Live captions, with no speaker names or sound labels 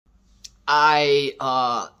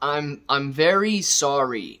I'm very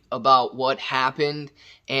sorry about what happened,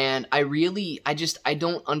 and I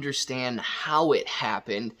don't understand how it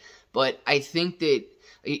happened, but I think that,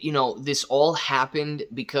 this all happened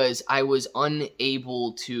because I was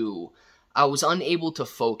unable to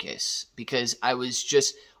focus because I was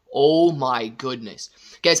just, oh my goodness.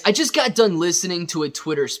 Guys, I just got done listening to a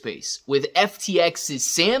Twitter space with FTX's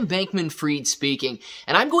Sam Bankman-Fried speaking,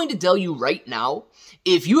 and I'm going to tell you right now,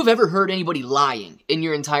 if you have ever heard anybody lying in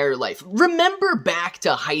your entire life, remember back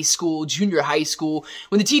to high school, junior high school,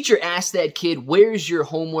 when the teacher asked that kid, "Where's your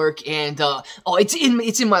homework?" And, "Oh, it's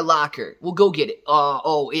in my locker." "Well, go get it."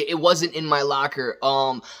 It wasn't in my locker.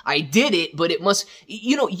 I did it, but it must,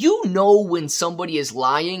 you know when somebody is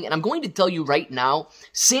lying, and I'm going to tell you right now,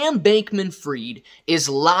 Sam Bankman-Fried is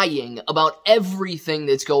lying about everything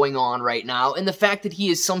that's going on right now, and the fact that he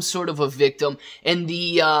is some sort of a victim, and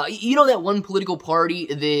that one political party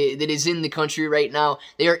that is in the country right now,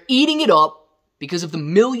 they are eating it up because of the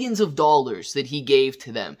millions of dollars that he gave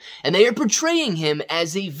to them. And they are portraying him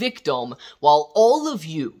as a victim, while all of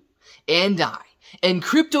you and I and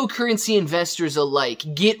cryptocurrency investors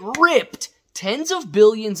alike get ripped tens of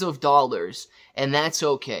billions of dollars. And that's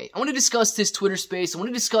okay. I want to discuss this Twitter space. I want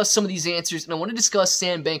to discuss some of these answers, and I want to discuss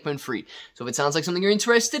Sam Bankman-Fried. So if it sounds like something you're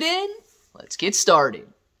interested in, let's get started.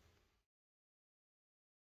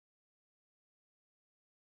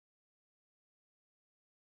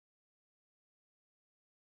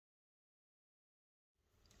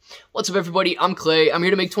 What's up, everybody? I'm Clay. I'm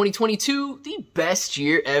here to make 2022 the best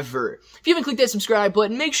year ever. If you haven't clicked that subscribe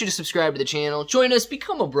button, make sure to subscribe to the channel. Join us,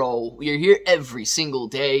 become a bro. We are here every single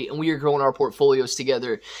day, and we are growing our portfolios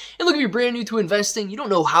together. And look, if you're brand new to investing, you don't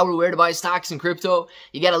know how or where to buy stocks and crypto,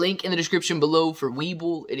 you got a link in the description below for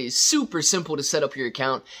Webull. It is super simple to set up your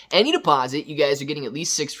account. Any deposit, you guys are getting at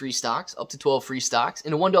least 6 free stocks, up to 12 free stocks,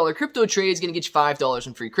 and a $1 crypto trade is going to get you $5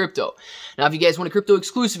 in free crypto. Now, if you guys want a crypto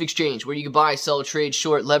exclusive exchange where you can buy, sell, trade,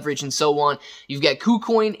 short, leverage, and so on, you've got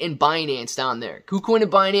KuCoin and Binance down there. KuCoin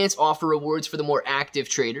and Binance offer rewards for the more active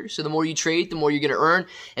traders. So the more you trade, the more you're going to earn.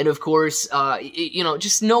 And of course,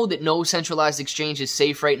 just know that no centralized exchange is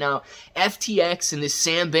safe right now. FTX and this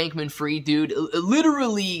Sam Bankman-Fried dude,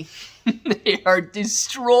 literally, they are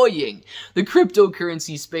destroying the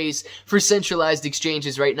cryptocurrency space for centralized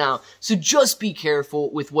exchanges right now. So just be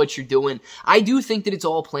careful with what you're doing. I do think that it's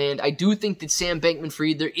all planned. I do think that Sam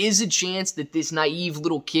Bankman-Fried, there is a chance that this naive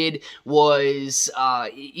little kid was,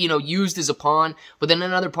 used as a pawn. But then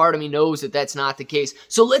another part of me knows that that's not the case.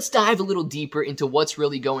 So let's dive a little deeper into what's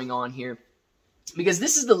really going on here, because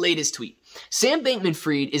this is the latest tweet. Sam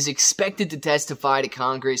Bankman-Fried is expected to testify to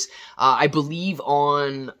Congress, I believe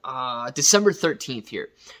on December 13th here.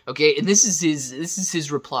 Okay, and this is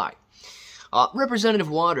his reply. Representative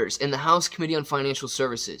Waters in the House Committee on Financial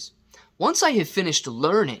Services. Once I have finished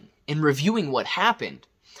learning and reviewing what happened,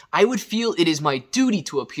 I would feel it is my duty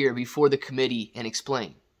to appear before the committee and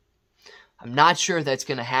explain. I'm not sure that's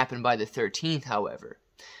going to happen by the 13th, however.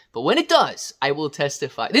 But when it does, I will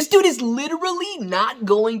testify. This dude is literally not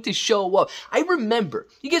going to show up.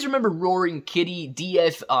 You guys remember Roaring Kitty,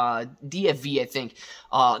 DFV, I think,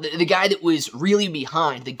 the guy that was really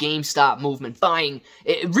behind the GameStop movement,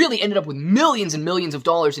 it really ended up with millions and millions of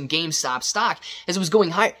dollars in GameStop stock as it was going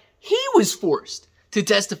higher. He was forced to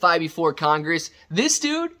testify before Congress. This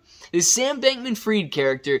dude, this Sam Bankman-Fried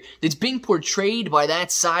character that's being portrayed by that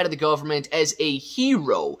side of the government as a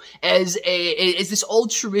hero, as this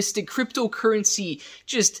altruistic cryptocurrency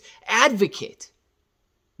just advocate,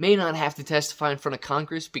 may not have to testify in front of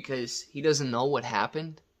Congress because he doesn't know what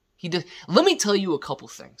happened. Let me tell you a couple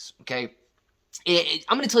things, okay?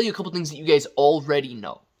 I'm going to tell you a couple things that you guys already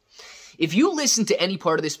know. If you listen to any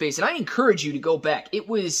part of this space, and I encourage you to go back, it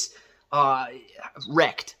was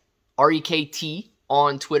Rekt, R-E-K-T,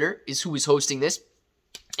 on Twitter is who was hosting this,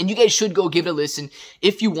 and you guys should go give it a listen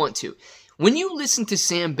if you want to. When you listen to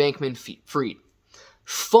Sam Bankman-Fried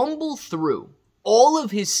fumble through all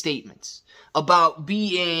of his statements about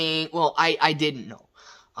being, well, I didn't know.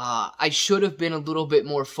 I should have been a little bit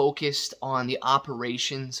more focused on the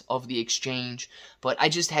operations of the exchange, but I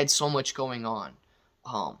just had so much going on.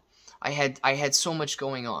 I had so much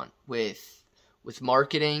going on with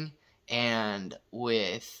marketing and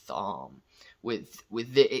with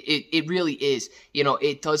it really is,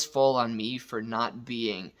 it does fall on me for not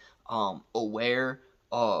being aware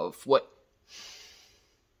of what.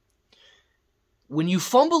 When you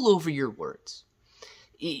fumble over your words,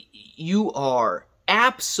 you are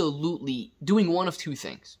absolutely doing one of two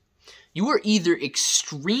things. You are either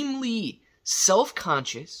extremely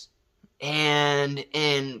self-conscious and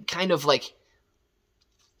kind of like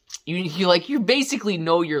you basically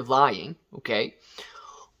know you're lying, okay?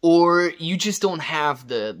 Or you just don't have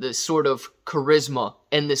the sort of charisma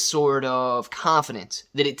and the sort of confidence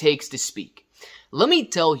that it takes to speak. Let me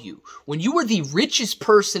tell you, when you are the richest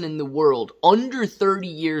person in the world, under 30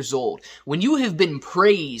 years old, when you have been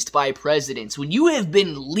praised by presidents, when you have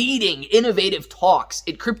been leading innovative talks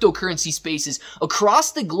at cryptocurrency spaces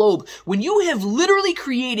across the globe, when you have literally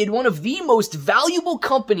created one of the most valuable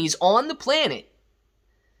companies on the planet,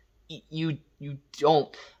 you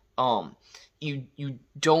don't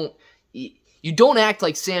act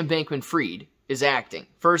like Sam Bankman-Fried is acting.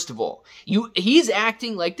 First of all, he's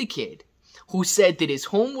acting like the kid who said that his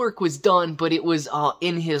homework was done, but it was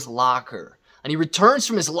in his locker. And he returns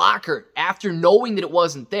from his locker after knowing that it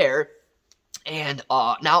wasn't there. And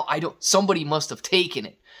now somebody must have taken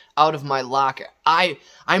it out of my locker.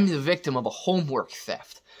 I'm the victim of a homework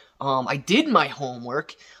theft. I did my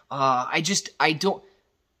homework. I don't.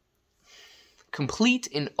 Complete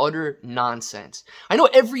and utter nonsense. I know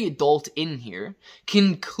every adult in here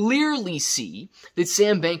can clearly see that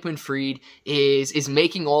Sam Bankman-Fried is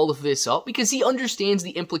making all of this up because he understands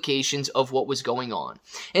the implications of what was going on.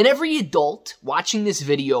 And every adult watching this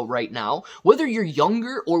video right now, whether you're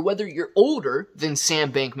younger or whether you're older than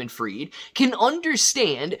Sam Bankman-Fried, can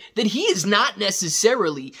understand that he is not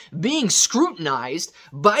necessarily being scrutinized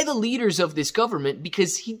by the leaders of this government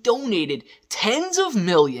because he donated tens of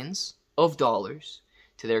millions of dollars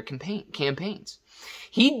to their campaigns.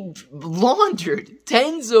 He laundered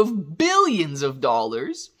tens of billions of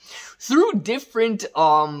dollars through different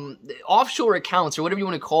offshore accounts or whatever you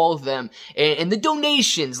want to call them, and the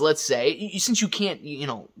donations, let's say, since you can't,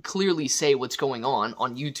 clearly say what's going on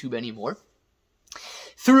YouTube anymore,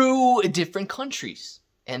 through different countries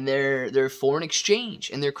and their foreign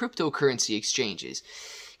exchange and their cryptocurrency exchanges.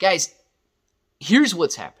 Guys, here's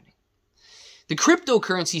what's happening. The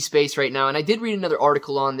cryptocurrency space right now, and I did read another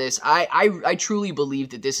article on this, I truly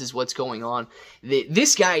believe that this is what's going on.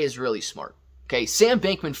 This guy is really smart, okay? Sam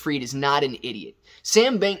Bankman-Fried is not an idiot.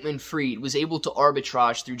 Sam Bankman-Fried was able to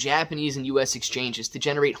arbitrage through Japanese and U.S. exchanges to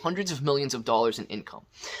generate hundreds of millions of dollars in income.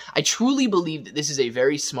 I truly believe that this is a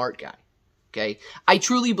very smart guy, okay? I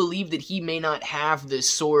truly believe that he may not have this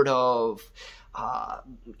sort of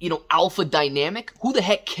alpha dynamic. Who the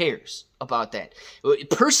heck cares about that?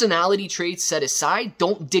 Personality traits set aside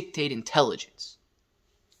don't dictate intelligence.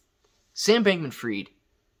 Sam Bankman-Fried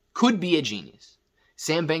could be a genius.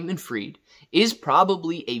 Sam Bankman-Fried is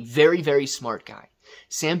probably a very, very smart guy.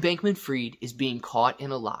 Sam Bankman-Fried is being caught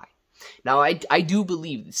in a lie. Now, I do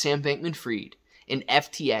believe that Sam Bankman-Fried and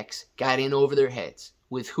FTX got in over their heads.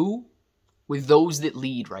 With who? With those that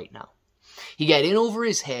lead right now. He got in over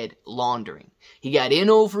his head laundering. He got in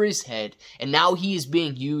over his head, and now he is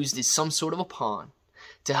being used as some sort of a pawn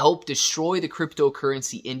to help destroy the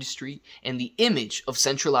cryptocurrency industry and the image of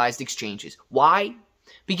centralized exchanges. Why?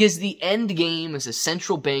 Because the end game is a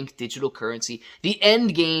central bank digital currency. The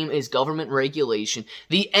end game is government regulation.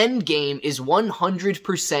 The end game is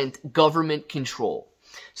 100% government control.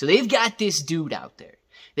 So they've got this dude out there.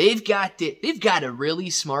 They've got a really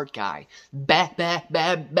smart guy backed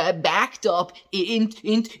up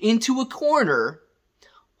into a corner,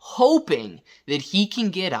 hoping that he can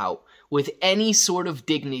get out with any sort of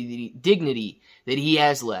dignity that he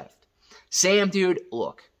has left. Sam, dude,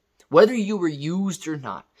 look, whether you were used or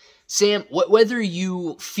not, Sam, whether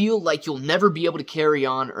you feel like you'll never be able to carry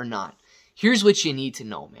on or not, here's what you need to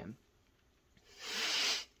know, man.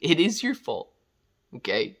 It is your fault,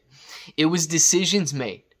 okay? It was decisions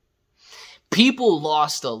made. People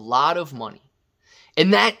lost a lot of money.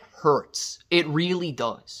 And that hurts. It really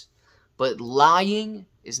does. But lying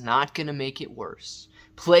is not going to make it worse.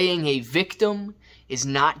 Playing a victim is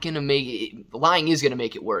not going to make it... Lying is going to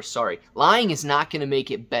make it worse, sorry. Lying is not going to make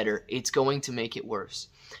it better. It's going to make it worse.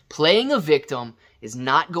 Playing a victim is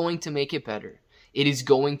not going to make it better. It is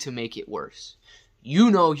going to make it worse. You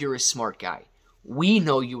know you're a smart guy. We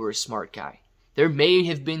know you were a smart guy. There may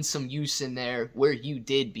have been some use in there where you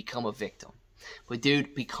did become a victim. But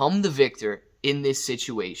dude, become the victor in this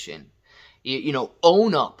situation.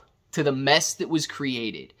 Own up to the mess that was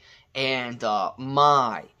created. And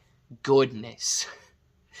my goodness,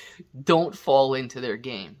 don't fall into their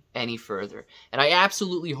game any further. And I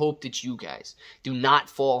absolutely hope that you guys do not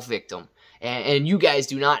fall victim. And you guys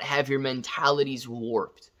do not have your mentalities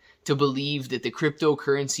warped to believe that the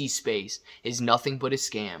cryptocurrency space is nothing but a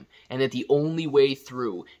scam, and that the only way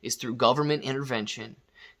through is through government intervention,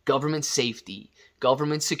 government safety,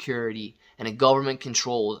 government security, and a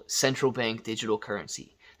government-controlled central bank digital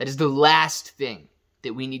currency. That is the last thing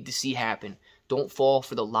that we need to see happen. Don't fall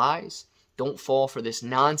for the lies. Don't fall for this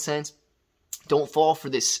nonsense. Don't fall for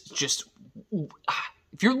this just,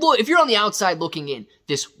 if you're on the outside looking in,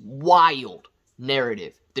 this wild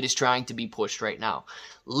narrative that is trying to be pushed right now.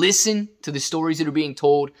 Listen to the stories that are being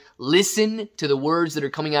told. Listen to the words that are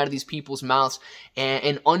coming out of these people's mouths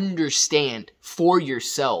and understand for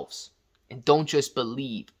yourselves. And don't just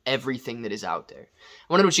believe everything that is out there.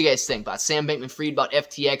 I wonder what you guys think about Sam Bankman-Fried, about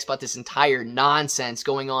FTX, about this entire nonsense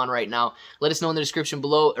going on right now. Let us know in the description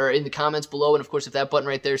below, or in the comments below. And of course, if that button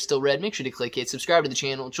right there is still red, make sure to click it. Subscribe to the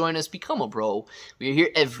channel. Join us. Become a bro. We are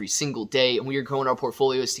here every single day, and we are growing our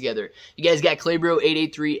portfolios together. You guys got ClayBro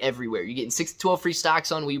 883 everywhere. You're getting 6 to 12 free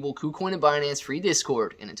stocks on Webull, KuCoin, and Binance, free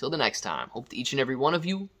Discord. And until the next time, hope that each and every one of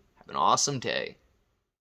you have an awesome day.